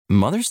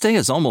Mother's Day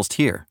is almost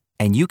here,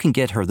 and you can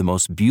get her the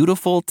most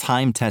beautiful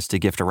time-tested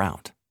gift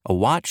around, a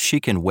watch she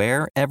can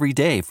wear every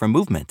day from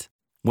Movement.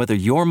 Whether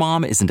your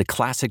mom is into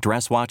classic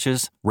dress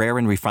watches, rare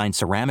and refined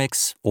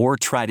ceramics, or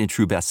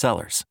tried-and-true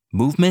bestsellers,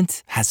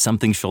 Movement has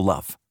something she'll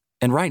love.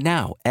 And right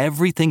now,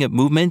 everything at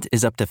Movement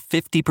is up to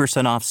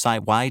 50% off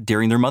site-wide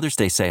during their Mother's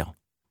Day sale.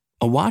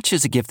 A watch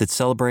is a gift that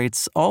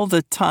celebrates all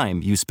the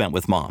time you spent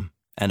with mom,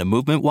 and a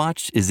Movement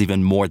watch is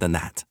even more than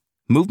that.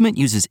 Movement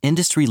uses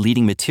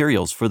industry-leading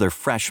materials for their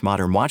fresh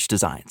modern watch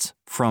designs,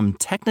 from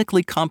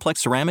technically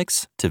complex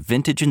ceramics to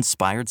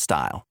vintage-inspired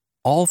style,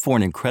 all for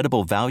an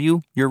incredible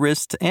value your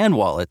wrist and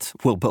wallet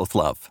will both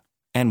love.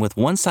 And with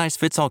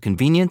one-size-fits-all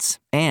convenience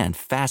and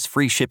fast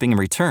free shipping and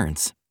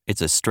returns,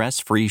 it's a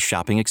stress-free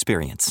shopping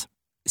experience.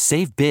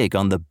 Save big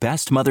on the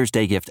best Mother's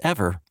Day gift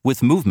ever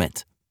with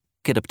Movement.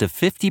 Get up to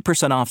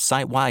 50% off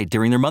site-wide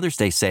during their Mother's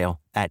Day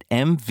sale at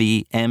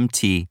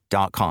mvmt.com.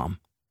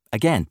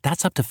 Again,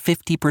 that's up to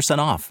 50%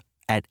 off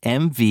at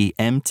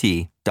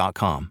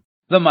mvmt.com.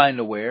 The Mind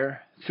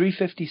Aware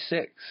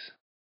 356.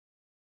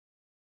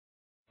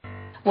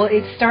 Well,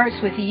 it starts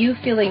with you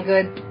feeling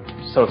good.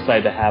 So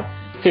excited to have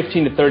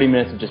 15 to 30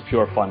 minutes of just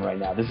pure fun right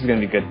now. This is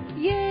going to be good.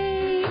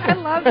 Yay! I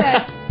love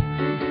that.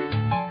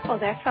 Oh,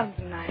 that sounds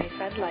nice.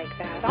 I'd like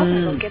that.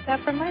 I'll go get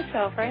that for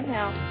myself right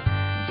now.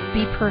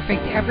 Be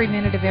perfect every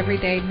minute of every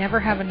day.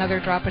 Never have another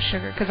drop of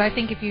sugar. Because I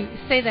think if you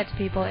say that to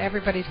people,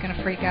 everybody's going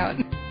to freak out.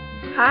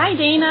 Hi,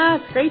 Dana.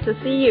 It's great to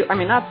see you. I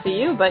mean, not see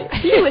you, but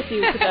be with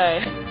you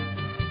today.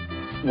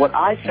 What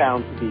I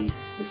found to be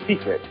the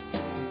secret.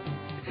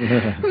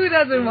 Who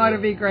doesn't want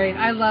to be great?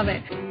 I love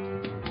it.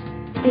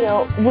 You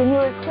know, when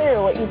you're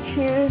clear, what you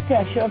choose to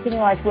have show up in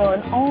your life will,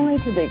 and only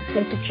to the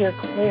extent that you're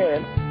clear.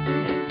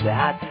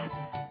 That's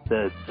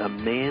the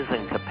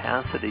amazing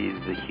capacity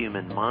of the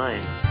human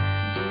mind.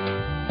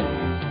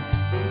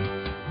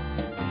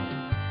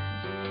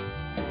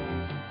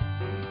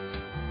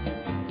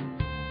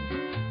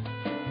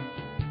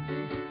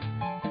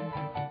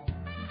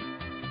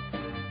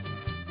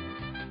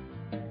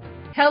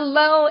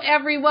 Hello,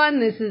 everyone.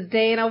 This is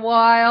Dana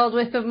Wilde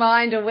with The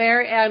Mind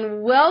Aware,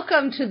 and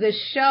welcome to the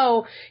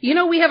show. You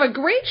know, we have a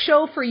great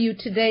show for you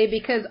today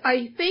because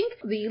I think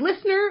the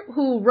listener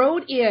who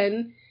wrote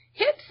in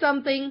hit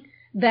something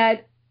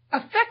that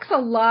affects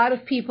a lot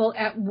of people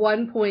at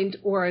one point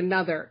or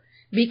another,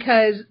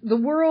 because the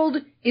world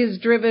is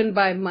driven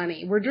by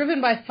money. We're driven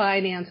by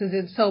finances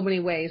in so many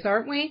ways,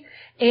 aren't we?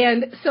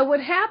 And so what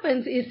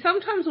happens is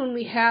sometimes when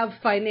we have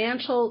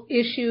financial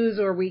issues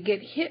or we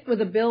get hit with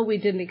a bill we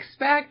didn't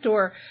expect,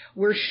 or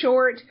we're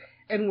short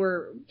and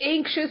we're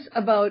anxious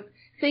about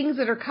things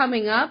that are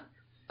coming up,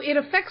 it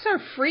affects our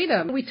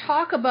freedom. We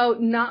talk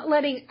about not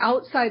letting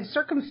outside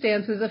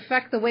circumstances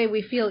affect the way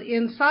we feel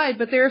inside,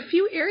 but there are a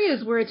few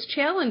areas where it's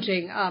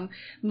challenging.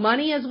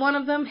 Money is one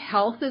of them.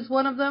 Health is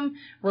one of them.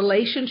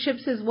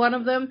 Relationships is one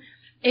of them.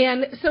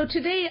 And so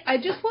today I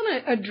just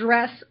want to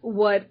address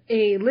what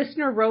a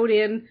listener wrote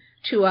in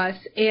to us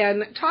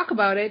and talk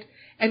about it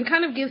and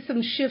kind of give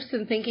some shifts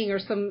in thinking or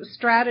some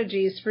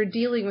strategies for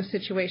dealing with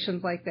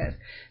situations like this.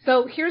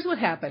 So here's what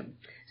happened.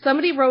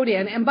 Somebody wrote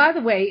in, and by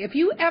the way, if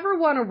you ever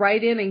want to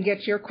write in and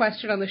get your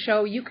question on the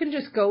show, you can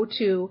just go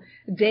to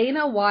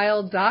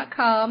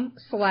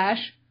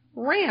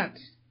danawilde.com/rant.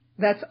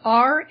 That's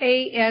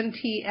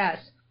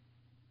RANTS.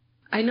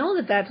 I know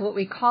that that's what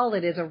we call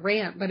it, is a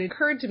rant, but it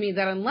occurred to me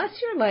that unless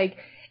you're like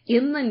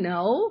in the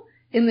know,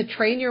 in the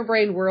train your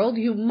brain world,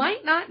 you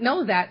might not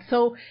know that.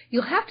 So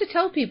you'll have to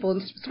tell people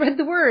and spread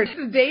the word.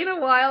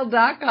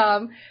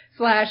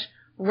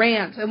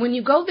 danawilde.com/rant. And when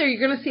you go there,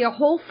 you're going to see a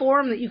whole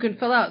form that you can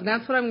fill out, and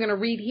that's what I'm going to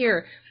read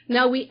here.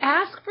 Now, we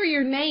ask for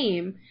your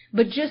name,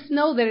 but just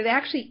know that it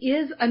actually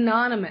is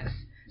anonymous.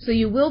 So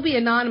you will be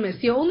anonymous.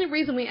 The only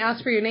reason we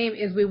ask for your name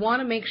is we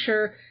want to make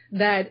sure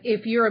that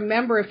if you're a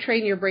member of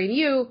Train Your Brain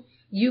U,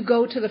 you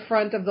go to the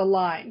front of the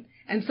line.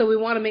 And so we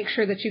want to make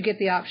sure that you get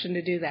the option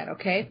to do that,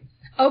 okay?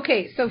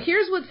 Okay, so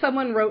here's what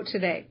someone wrote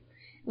today.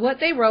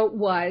 What they wrote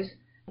was,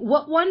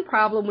 what one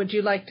problem would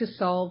you like to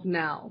solve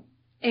now?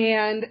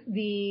 And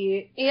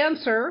the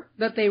answer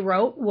that they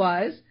wrote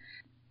was,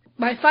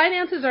 my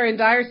finances are in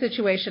dire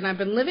situation. I've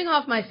been living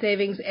off my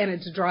savings and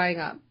it's drying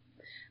up.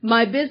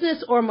 My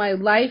business or my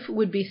life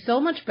would be so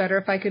much better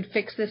if I could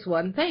fix this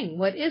one thing.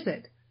 What is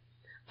it?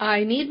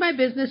 I need my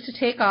business to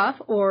take off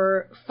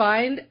or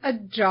find a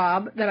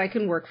job that I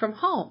can work from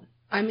home.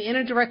 I'm in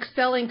a direct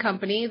selling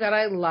company that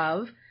I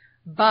love,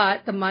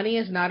 but the money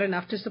is not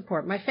enough to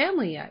support my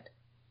family yet.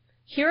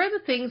 Here are the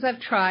things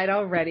I've tried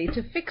already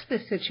to fix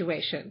this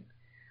situation.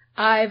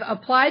 I've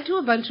applied to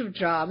a bunch of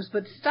jobs,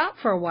 but stopped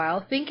for a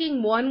while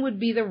thinking one would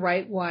be the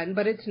right one,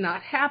 but it's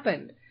not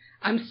happened.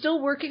 I'm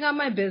still working on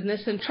my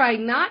business and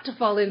trying not to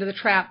fall into the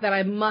trap that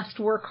I must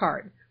work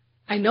hard.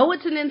 I know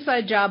it's an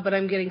inside job, but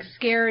I'm getting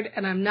scared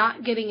and I'm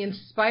not getting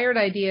inspired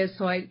ideas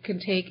so I can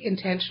take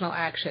intentional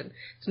action.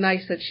 It's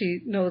nice that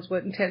she knows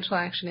what intentional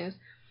action is.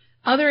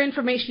 Other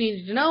information you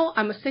need to know,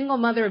 I'm a single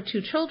mother of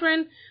 2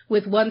 children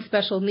with one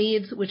special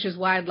needs, which is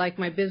why I'd like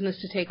my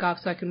business to take off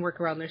so I can work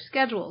around their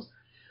schedules.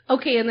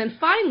 Okay, and then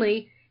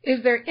finally,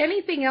 Is there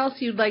anything else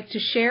you'd like to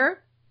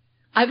share?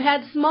 I've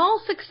had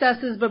small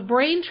successes, but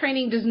brain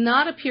training does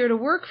not appear to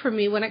work for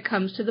me when it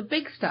comes to the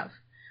big stuff.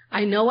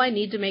 I know I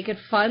need to make it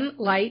fun,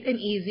 light, and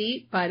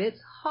easy, but it's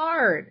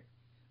hard.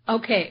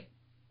 Okay,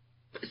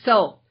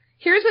 so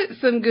here's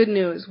some good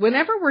news.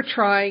 Whenever we're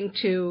trying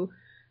to,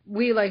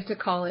 we like to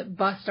call it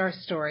bust our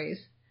stories,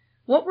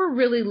 what we're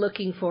really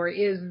looking for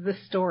is the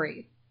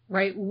story,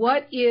 right?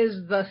 What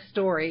is the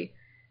story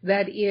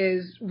that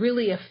is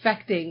really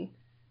affecting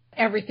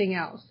everything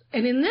else?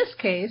 And in this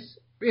case,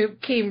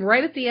 it came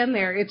right at the end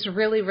there. It's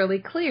really, really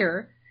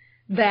clear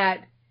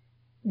that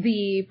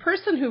the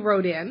person who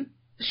wrote in,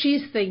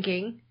 she's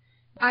thinking,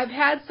 I've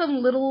had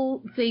some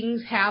little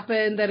things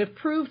happen that have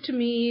proved to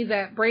me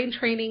that brain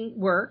training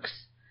works.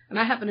 And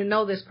I happen to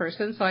know this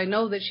person, so I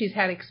know that she's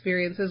had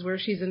experiences where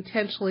she's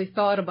intentionally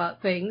thought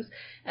about things,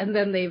 and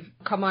then they've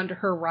come onto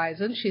her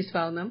horizon. She's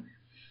found them.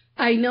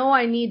 I know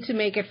I need to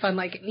make it fun,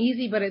 light, and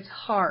easy, but it's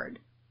hard.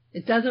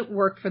 It doesn't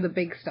work for the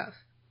big stuff.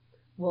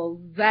 Well,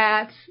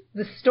 that's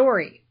the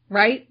story,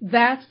 right?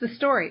 That's the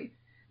story.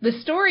 The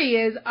story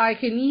is I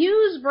can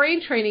use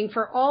brain training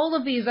for all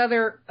of these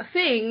other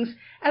things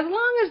as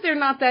long as they're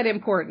not that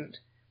important.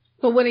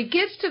 But when it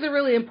gets to the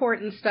really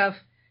important stuff,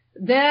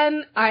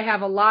 then I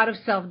have a lot of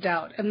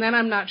self-doubt, and then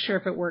I'm not sure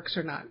if it works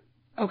or not.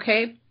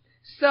 Okay?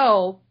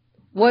 So,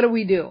 what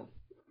do?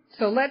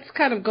 So let's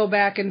kind of go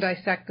back and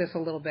dissect this a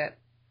little bit.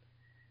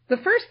 The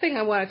first thing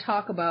I want to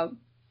talk about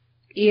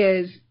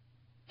is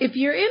if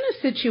you're in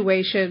a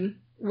situation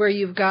where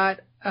you've got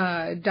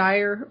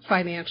dire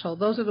financial,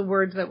 those are the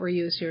words that were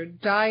used here,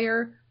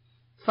 dire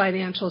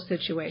financial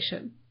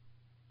situation.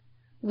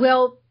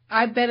 Well,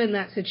 I've been in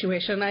that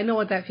situation. I know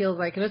what that feels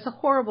like, and it's a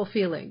horrible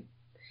feeling.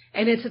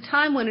 And it's a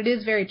time when it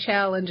is very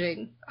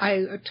challenging.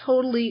 I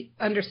totally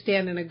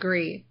understand and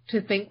agree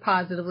to think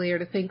positively or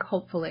to think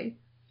hopefully.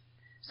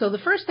 So the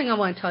first thing I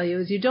want to tell you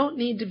is you don't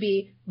need to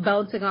be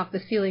bouncing off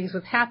the ceilings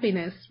with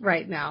happiness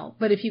right now.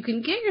 But if you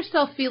can get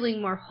yourself feeling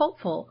more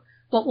hopeful,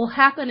 what will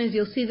happen is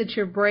you'll see that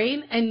your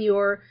brain and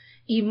your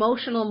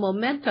emotional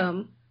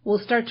momentum will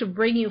start to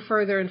bring you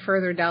further and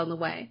further down the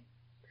way.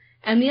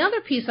 And the other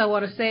piece I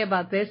want to say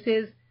about this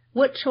is,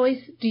 what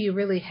choice do you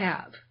really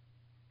have?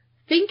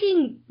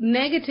 Thinking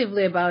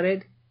negatively about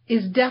it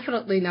is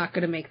definitely not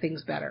going to make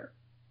things better.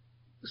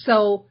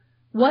 So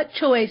what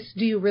choice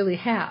do you really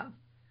have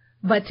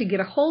but to get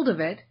a hold of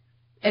it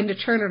and to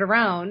turn it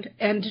around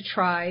and to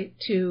try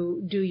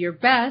to do your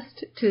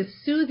best to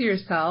soothe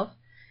yourself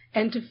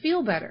and to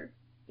feel better?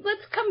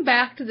 Let's come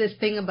back to this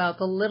thing about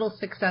the little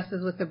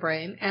successes with the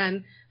brain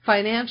and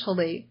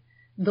financially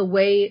the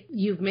way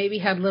you've maybe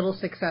had little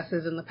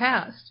successes in the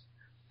past.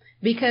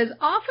 Because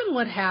often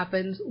what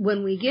happens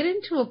when we get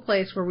into a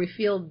place where we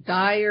feel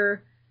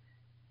dire,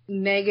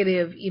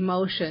 negative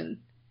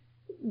emotion,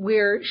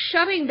 we're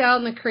shutting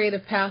down the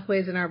creative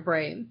pathways in our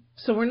brain.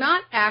 So we're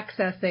not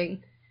accessing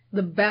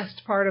the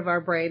best part of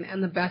our brain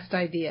and the best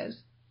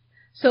ideas.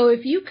 So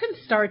if you can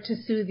start to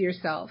soothe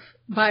yourself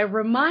by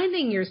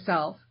reminding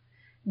yourself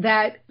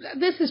that,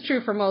 this is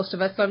true for most of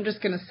us, so I'm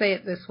just going to say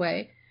it this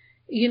way,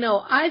 you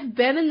know, I've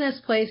been in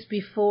this place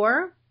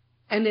before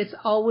and it's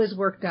always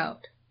worked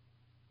out.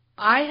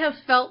 I have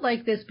felt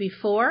like this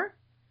before,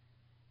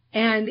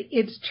 and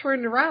it's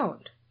turned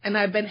around, and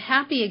I've been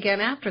happy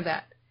again after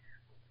that.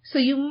 So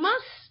you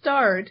must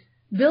start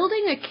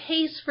building a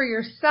case for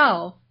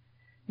yourself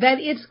that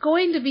it's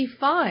going to be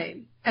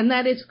fine, and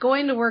that it's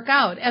going to work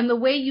out. And the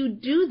way you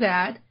do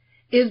that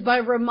is by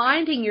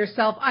reminding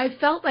yourself, I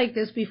felt like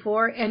this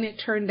before, and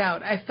it turned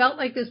out. I felt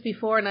like this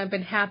before, and I've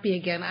been happy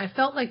again. I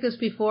felt like this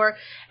before,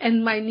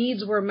 and my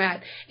needs were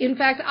met. In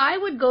fact, I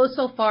would go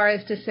so far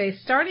as to say,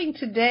 starting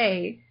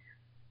today,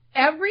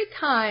 every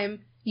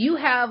time you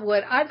have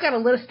what I've got a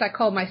list I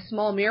call my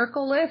small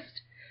miracle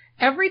list.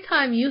 Every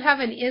time you have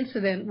an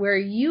incident where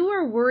you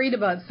are worried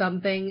about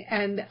something,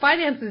 and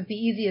finance is the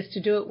easiest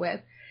to do it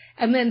with,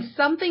 and then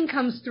something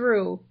comes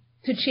through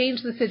to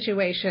change the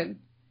situation,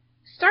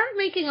 start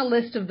making a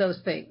list of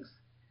those things.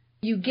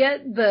 You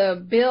get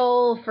the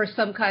bill for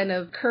some kind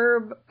of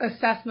curb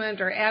assessment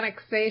or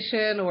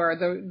annexation, or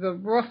the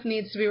roof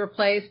needs to be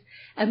replaced,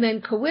 and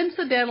then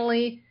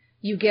coincidentally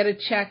you get a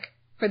check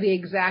for the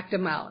exact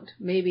amount.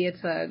 Maybe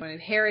it's an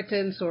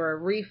inheritance or a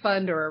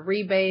refund or a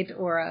rebate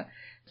or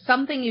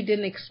something you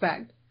didn't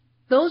expect.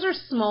 Those are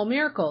small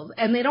miracles,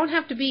 and they don't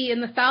have to be in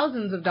the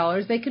thousands of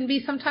dollars. They can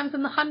be sometimes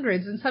in the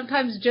hundreds, and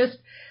sometimes just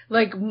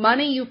like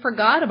money you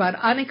forgot about,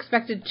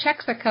 unexpected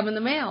checks that come in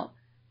the mail.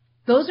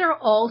 Those are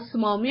all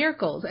small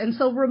miracles. And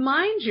so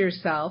remind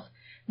yourself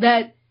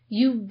that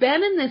you've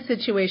been in this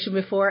situation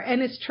before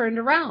and it's turned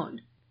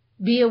around.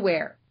 Be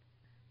aware.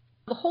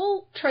 The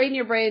whole train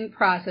your brain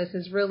process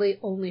is really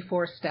only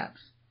 4 steps.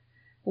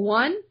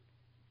 1,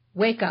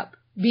 wake up.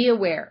 Be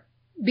aware.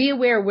 Be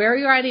aware where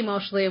you're at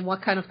emotionally and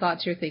what kind of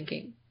thoughts you're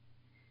thinking.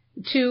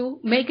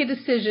 2, make a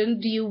decision.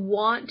 Do you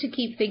want to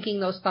keep thinking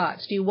those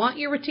thoughts? Do you want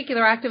your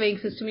reticular activating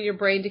system in your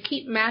brain to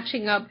keep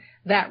matching up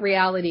that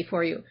reality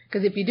for you?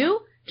 Because if you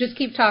do, just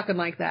keep talking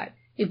like that.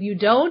 If you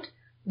don't,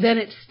 then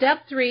it's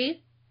step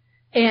 3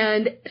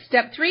 And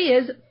step 3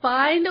 is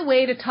find a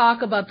way to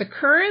talk about the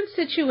current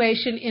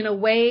situation in a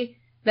way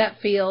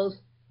that feels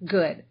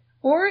good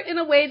or in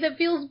a way that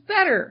feels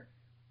better.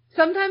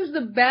 Sometimes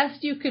the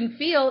best you can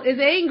feel is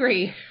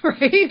angry, right?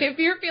 If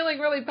you're feeling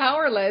really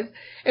powerless,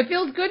 it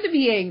feels good to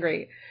be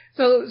angry.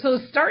 So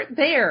start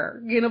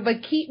there,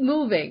 but keep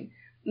moving.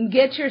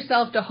 Get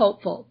yourself to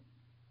hopeful.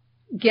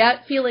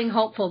 Get feeling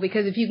hopeful,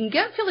 because if you can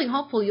get feeling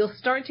hopeful, you'll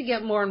start to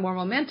get more and more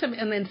momentum.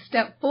 And then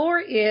step 4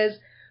 is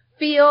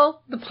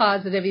feel the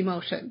positive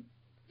emotion.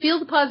 Feel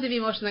the positive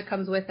emotion that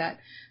comes with that.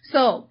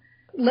 So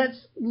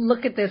let's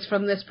look at this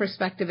from this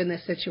perspective in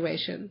this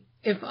situation.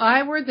 If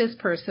I were this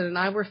person and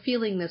I were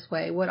feeling this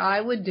way, what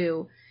I would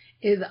do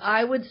is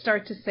I would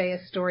start to say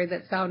a story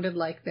that sounded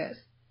like this.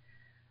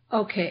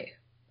 Okay,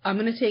 I'm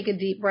going to take a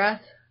deep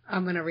breath.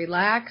 I'm going to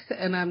relax,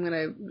 and I'm going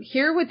to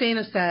hear what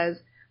Dana says,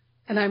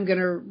 and I'm going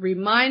to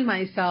remind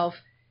myself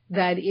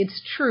that it's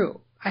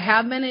true. I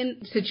have been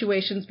in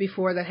situations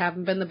before that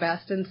haven't been the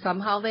best, and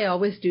somehow they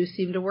always do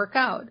seem to work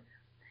out.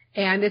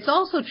 And it's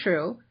also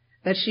true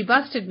that she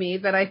busted me,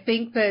 that I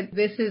think that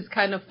this is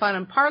kind of fun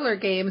and parlor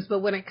games, but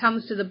when it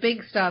comes to the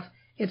big stuff,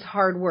 it's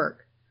hard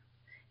work.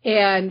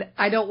 And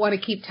I don't want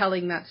to keep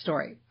telling that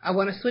story. I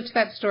want to switch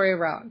that story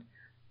around.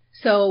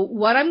 So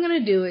what I'm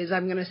going to do is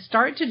I'm going to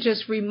start to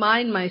just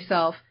remind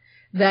myself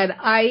that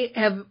I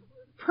have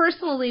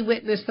personally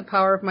witnessed the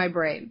power of my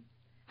brain.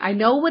 I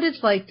know what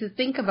it's like to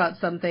think about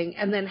something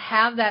and then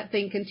have that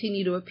thing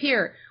continue to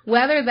appear,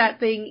 whether that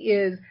thing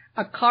is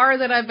a car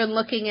that I've been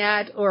looking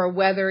at or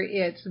whether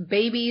it's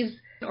babies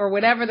or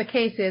whatever the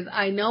case is.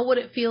 I know what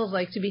it feels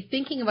like to be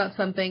thinking about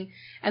something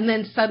and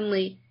then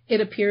suddenly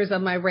it appears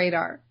on my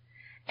radar.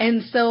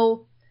 And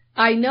so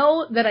I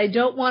know that I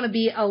don't want to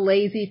be a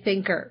lazy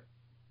thinker.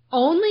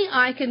 Only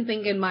I can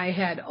think in my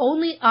head.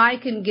 Only I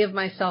can give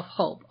myself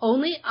hope.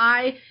 Only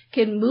I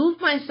can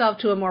move myself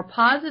to a more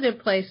positive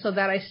place so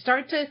that I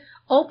start to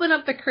open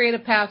up the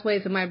creative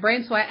pathways in my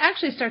brain, so I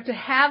actually start to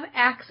have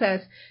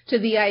access to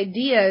the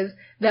ideas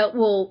that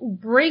will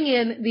bring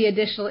in the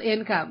additional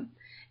income.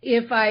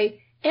 If I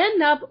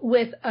end up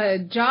with a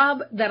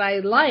job that I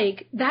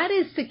like, that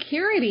is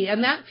security,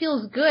 and that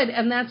feels good,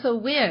 and that's a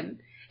win.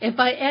 If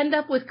I end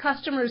up with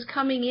customers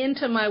coming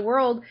into my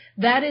world,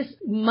 that is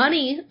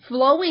money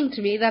flowing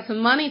to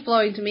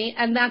me,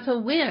 and that's a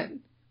win.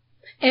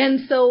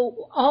 And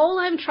so all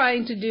I'm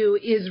trying to do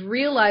is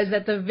realize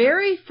that the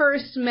very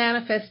first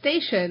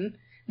manifestation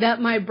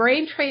that my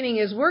brain training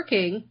is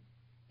working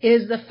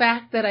is the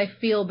fact that I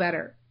feel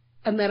better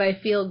and that I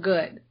feel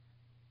good.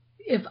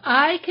 If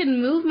I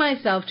can move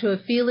myself to a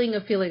feeling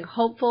of feeling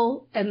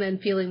hopeful and then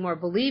feeling more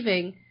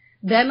believing,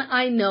 then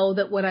I know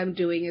that what I'm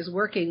doing is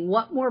working.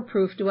 What more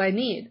proof do I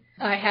need?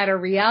 I had a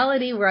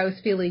reality where I was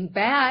feeling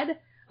bad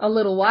a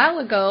little while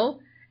ago,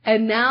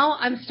 and now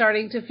I'm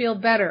starting to feel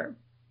better.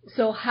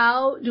 So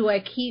how do I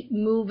keep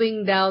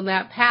moving down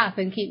that path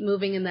and keep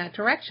moving in that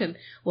direction?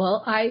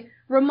 Well, I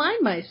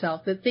remind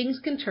myself that things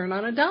can turn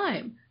on a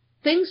dime.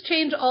 Things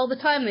change all the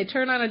time. They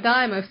turn on a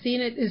dime. I've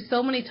seen it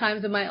so many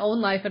times in my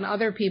own life and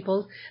other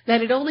people's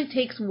that it only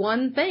takes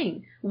one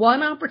thing,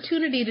 one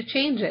opportunity to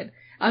change it.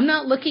 I'm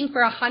not looking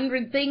for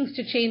 100 things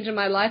to change in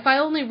my life. I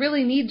only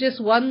really need just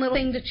one little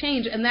thing to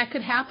change, and that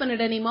could happen at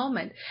any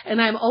moment.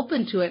 And I'm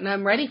open to it, and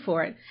I'm ready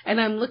for it,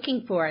 and I'm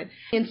looking for it.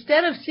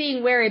 Instead of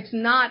seeing where it's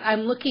not,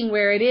 I'm looking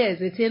where it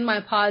is. It's in my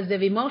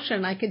positive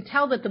emotion. I can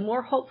tell that the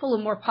more hopeful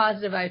and more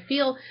positive I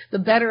feel, the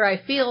better I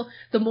feel,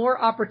 the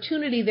more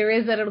opportunity there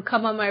is that it'll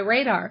come on my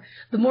radar.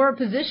 The more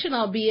position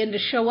I'll be in to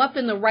show up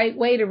in the right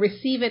way, to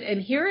receive it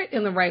and hear it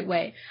in the right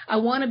way. I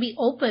want to be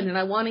open, and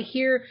I want to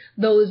hear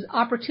those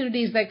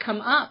opportunities that come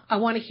up. I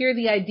want to hear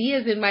the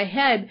ideas in my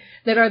head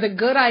that are the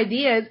good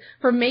ideas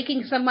for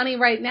making some money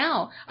right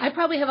now. I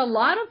probably have a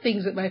lot of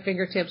things at my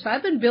fingertips.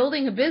 I've been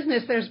building a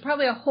business. There's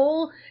probably a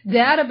whole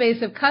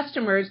database of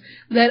customers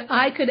that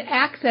I could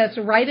access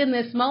right in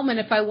this moment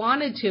if I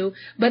wanted to,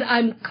 but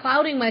I'm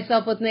clouding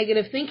myself with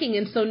negative thinking,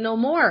 and so no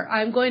more.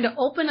 I'm going to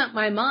open up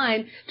my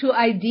mind to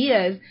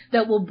ideas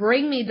that will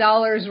bring me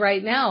dollars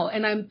right now,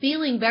 and I'm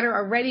feeling better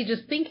already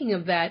just thinking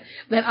of that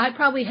I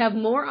probably have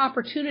more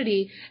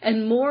opportunity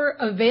and more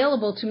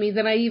available to me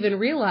than I even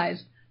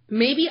realized.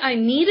 Maybe I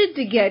needed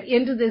to get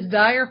into this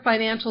dire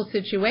financial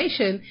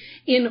situation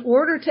in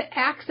order to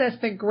access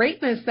the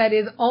greatness that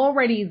is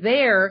already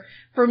there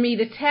for me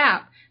to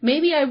tap.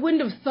 Maybe I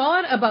wouldn't have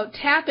thought about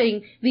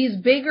tapping these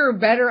bigger,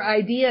 better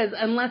ideas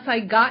unless I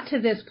got to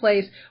this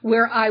place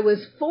where I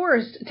was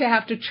forced to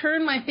have to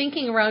turn my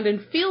thinking around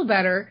and feel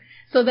better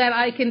so that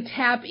I can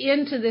tap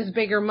into this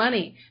bigger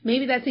money.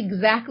 Maybe that's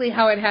exactly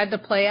how it had to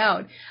play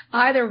out.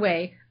 Either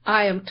way,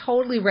 I am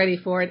totally ready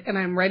for it, and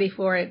I'm ready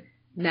for it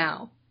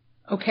now.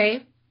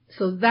 Okay?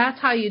 So that's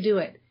how you do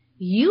it.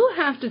 You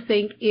have to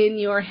think in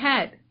your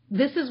head.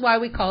 This is why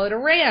we call it a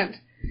rant,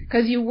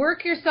 because you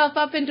work yourself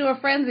up into a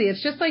frenzy.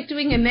 It's just like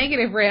doing a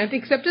negative rant,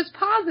 except it's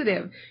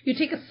positive. You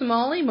take a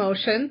small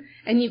emotion,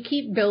 and you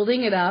keep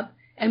building it up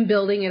and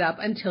building it up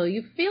until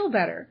you feel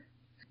better.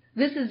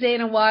 This is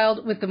Dana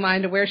Wilde with the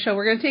Mind Aware Show.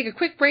 We're going to take a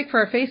quick break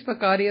for our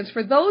Facebook audience.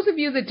 For those of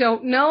you that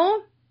don't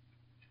know,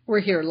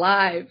 We're here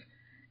live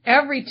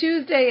every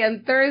Tuesday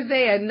and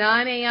Thursday at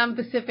 9 a.m.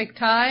 Pacific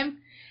time.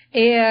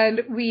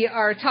 And we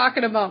are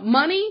talking about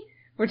money.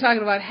 We're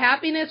talking about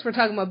happiness. We're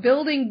talking about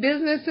building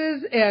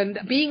businesses and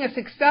being a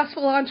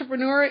successful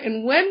entrepreneur.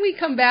 And when we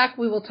come back,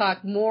 we will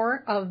talk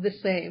more of the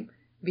same.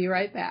 Be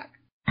right back.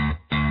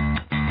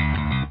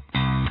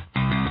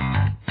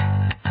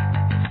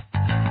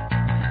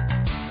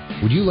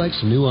 Would you like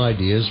some new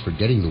ideas for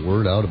getting the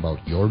word out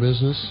about your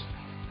business?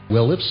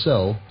 Well, if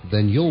so,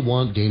 then you'll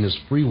want Dana's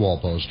free wall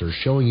poster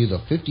showing you the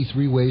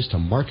 53 ways to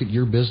market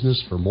your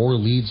business for more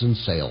leads and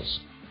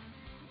sales.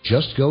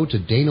 Just go to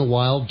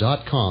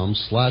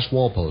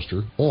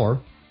danawilde.com/wallposter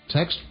or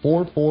text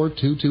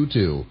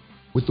 44222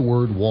 with the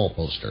word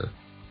wallposter.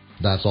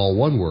 That's all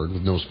one word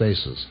with no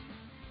spaces.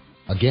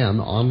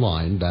 Again,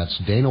 online, that's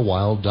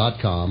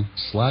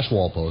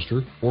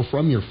danawilde.com/wallposter, or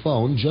from your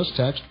phone, just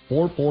text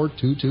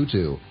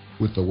 44222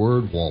 with the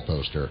word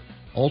wallposter,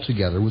 all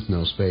together with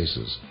no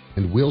spaces,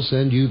 and we'll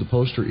send you the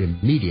poster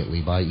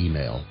immediately by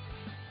email.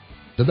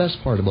 The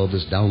best part about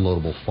this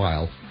downloadable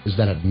file is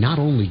that it not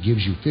only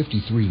gives you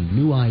 53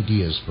 new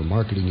ideas for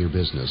marketing your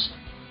business,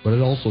 but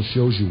it also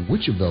shows you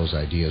which of those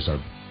ideas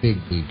are big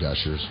lead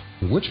gushers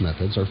and which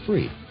methods are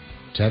free.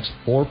 Text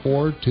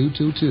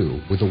 44222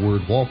 with the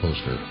word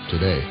wallposter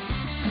today.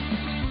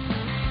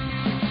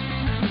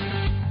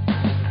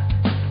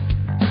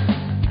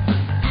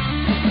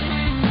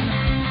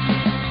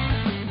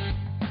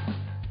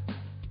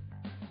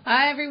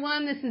 Hi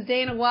everyone, this is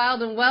Dana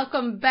Wilde and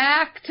welcome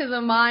back to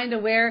The Mind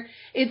Aware.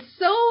 It's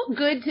so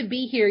good to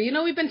be here. You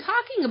know, we've been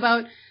talking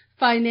about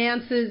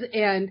finances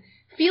and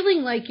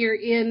feeling like you're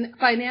in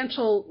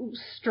financial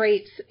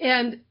straits,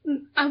 and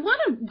I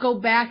want to go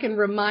back and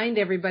remind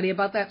everybody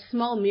about that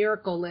small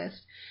miracle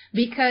list,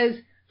 because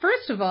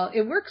first of all,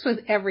 it works with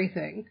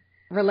everything.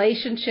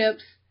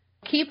 Relationships.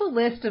 Keep a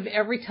list of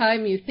every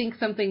time you think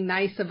something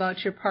nice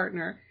about your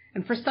partner,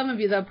 and for some of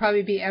you that'll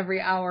probably be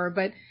every hour,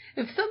 but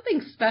if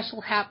something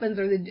special happens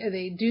or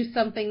they do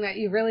something that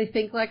you really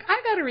think like,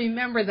 I got to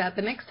remember that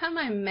the next time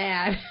I'm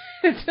mad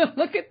to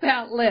look at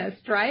that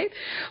list, right?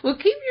 Well,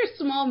 keep your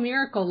small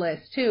miracle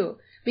list too,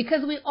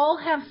 because we all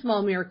have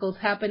small miracles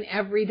happen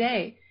every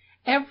day.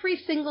 Every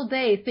single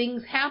day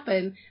things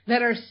happen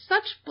that are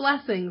such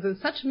blessings and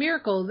such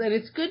miracles, and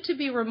it's good to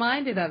be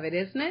reminded of it,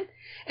 isn't it?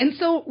 And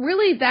so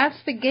really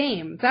that's the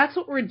game. That's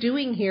what we're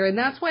doing here, and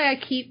that's why I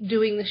keep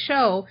doing the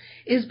show,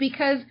 is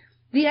because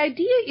the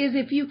idea is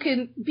if you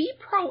can be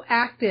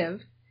proactive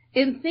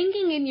in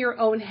thinking in your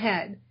own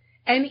head,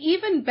 and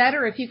even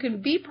better if you can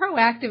be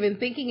proactive in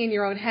thinking in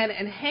your own head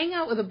and hang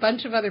out with a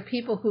bunch of other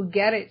people who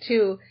get it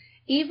too,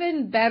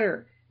 even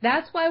better.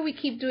 That's why we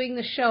keep doing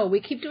the show. We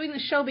keep doing the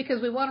show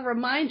because we want to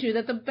remind you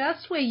that the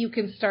best way you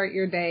can start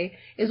your day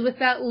is with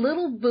that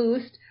little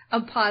boost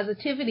of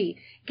positivity.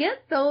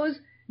 Get those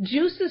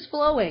juices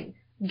flowing.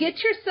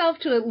 Get yourself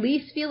to at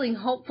least feeling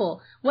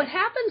hopeful. What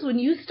happens when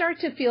you start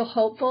to feel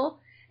hopeful?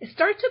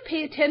 Start to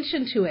pay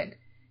attention to it.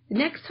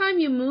 Next time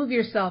you move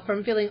yourself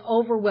from feeling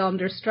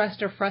overwhelmed or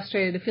stressed or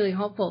frustrated to feeling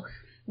hopeful,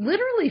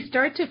 literally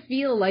start to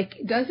feel like,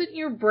 doesn't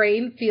your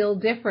brain feel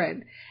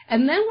different?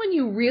 And then when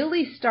you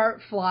really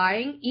start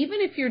flying, even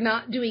if you're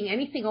not doing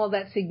anything all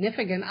that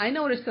significant, I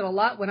notice it a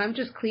lot when I'm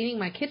just cleaning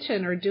my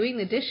kitchen or doing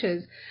the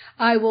dishes,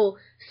 I will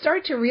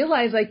start to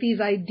realize like these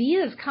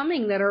ideas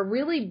coming that are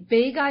really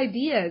big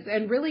ideas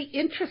and really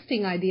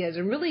interesting ideas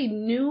and really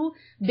new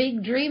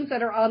big dreams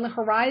that are on the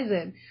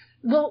horizon.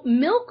 Well,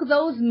 milk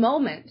those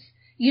moments.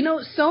 You know,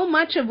 so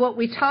much of what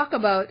we talk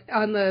about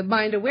on the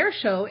Mind Aware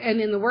show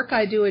and in the work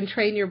I do in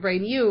Train Your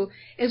Brain U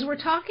is we're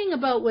talking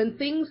about when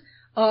things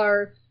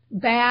are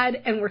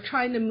bad and we're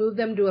trying to move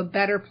them to a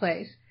better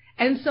place.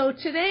 And so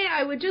today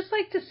I would just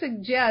like to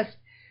suggest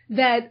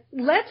that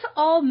let's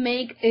all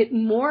make it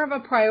more of a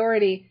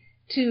priority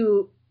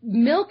to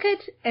milk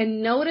it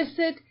and notice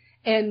it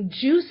and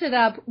juice it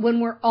up when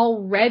we're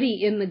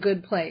already in the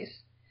good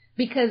place.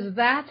 Because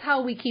that's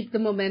how we keep the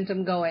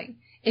momentum going.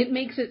 It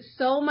makes it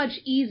so much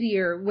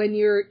easier when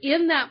you're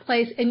in that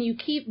place and you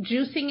keep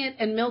juicing it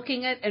and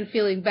milking it and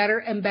feeling better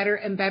and better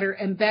and better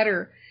and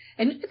better.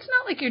 And it's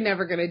not like you're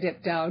never going to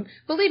dip down.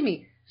 Believe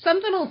me,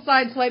 something will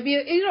sideswipe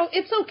you. You know,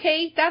 it's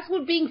okay. That's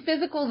what being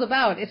physical is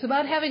about. It's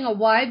about having a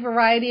wide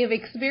variety of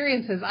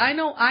experiences. I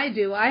know I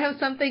do. I have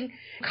something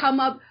come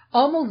up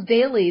almost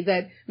daily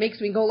that makes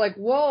me go like,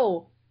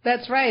 whoa,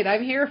 that's right.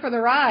 I'm here for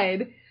the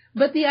ride.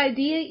 But the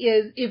idea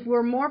is if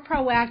we're more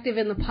proactive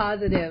in the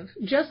positive,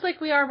 just like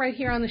we are right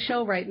here on the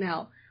show right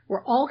now,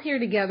 we're all here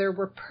together.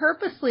 We're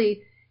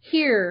purposely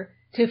here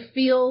to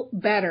feel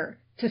better,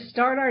 to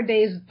start our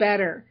days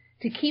better,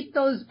 to keep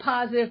those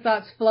positive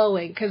thoughts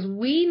flowing, because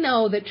we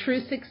know that true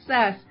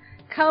success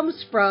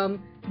comes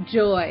from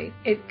joy.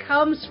 It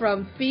comes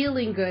from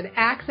feeling good,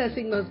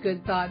 accessing those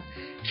good thoughts,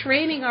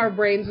 training our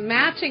brains,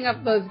 matching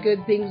up those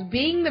good things,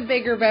 being the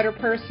bigger, better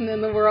person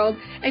in the world.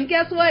 And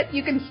guess what?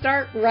 You can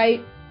start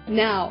right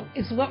now.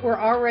 It's what we're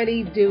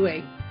already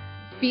doing.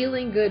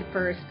 Feeling good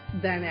first,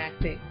 then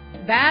acting.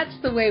 That's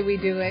the way we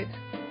do it.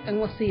 And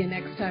we'll see you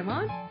next time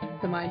on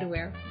The Mind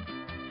Aware.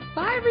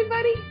 Bye,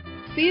 everybody.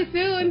 See you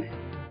soon.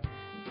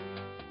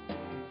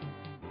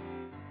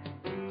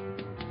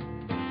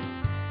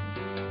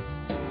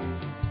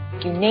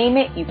 You name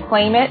it, you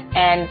claim it,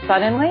 and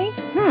suddenly,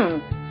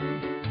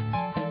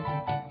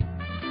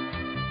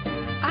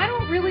 I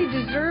don't really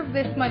deserve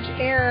this much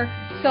air,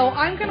 so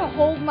I'm going to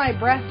hold my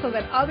breath so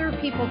that other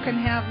people can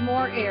have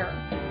more air.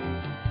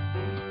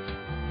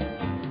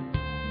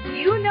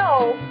 You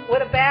know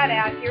what a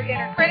badass your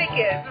inner critic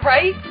is,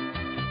 right?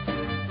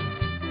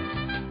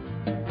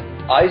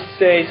 I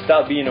say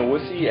stop being a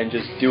wussy and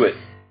just do it.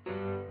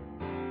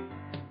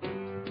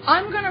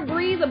 I'm going to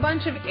breathe a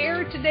bunch of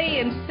air today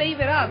and save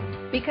it up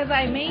because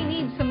I may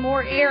need some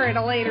more air at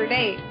a later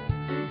date.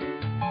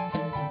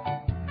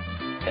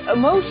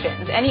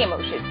 Emotions, any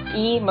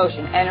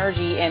emotion,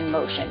 energy in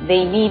motion.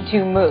 They need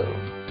to move.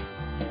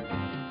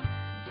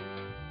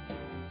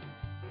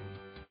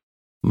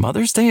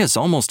 Mother's Day is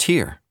almost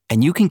here,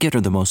 and you can get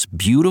her the most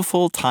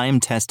beautiful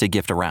time-tested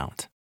gift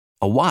around.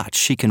 A watch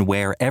she can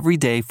wear every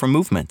day from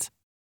Movement.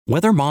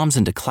 Whether mom's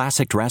into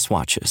classic dress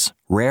watches,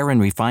 rare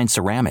and refined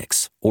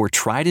ceramics, or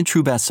tried and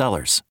true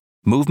bestsellers,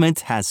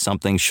 Movement has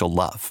something she'll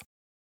love.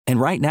 And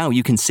right now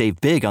you can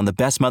save big on the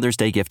best Mother's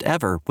Day gift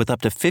ever with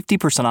up to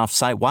 50% off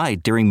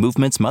site-wide during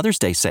Movement's Mother's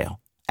Day sale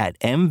at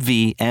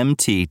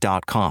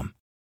MVMT.com.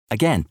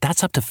 Again,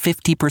 that's up to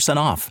 50%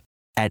 off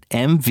at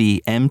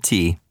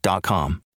MVMT.com.